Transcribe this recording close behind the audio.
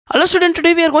Hello student,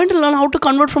 today we are going to learn how to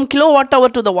convert from kilowatt hour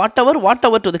to the watt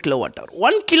hour to the kilowatt hour.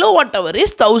 1 kilowatt hour is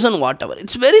 1000 watt hour.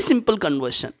 It's very simple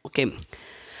conversion. Okay.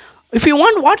 If you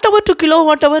want watt hour to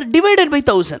kilowatt hour, divided by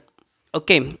 1000.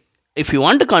 Okay. If you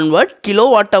want to convert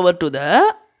kilowatt hour to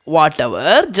the watt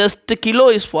hour, just kilo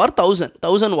is for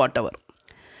 1000 watt hour.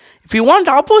 If you want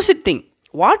opposite thing,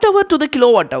 watt hour to the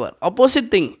kilowatt hour,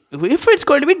 opposite thing, if it's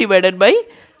going to be divided by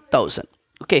 1000.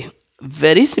 Okay.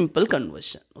 Very simple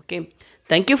conversion. Okay.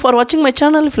 Thank you for watching my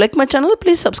channel. If you like my channel,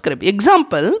 please subscribe.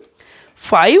 Example,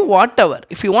 5 watt hour.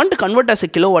 If you want to convert as a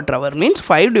kilowatt hour, means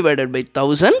 5 divided by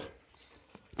 1000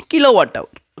 kilowatt hour.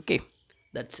 Okay,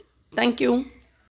 that's it. Thank you.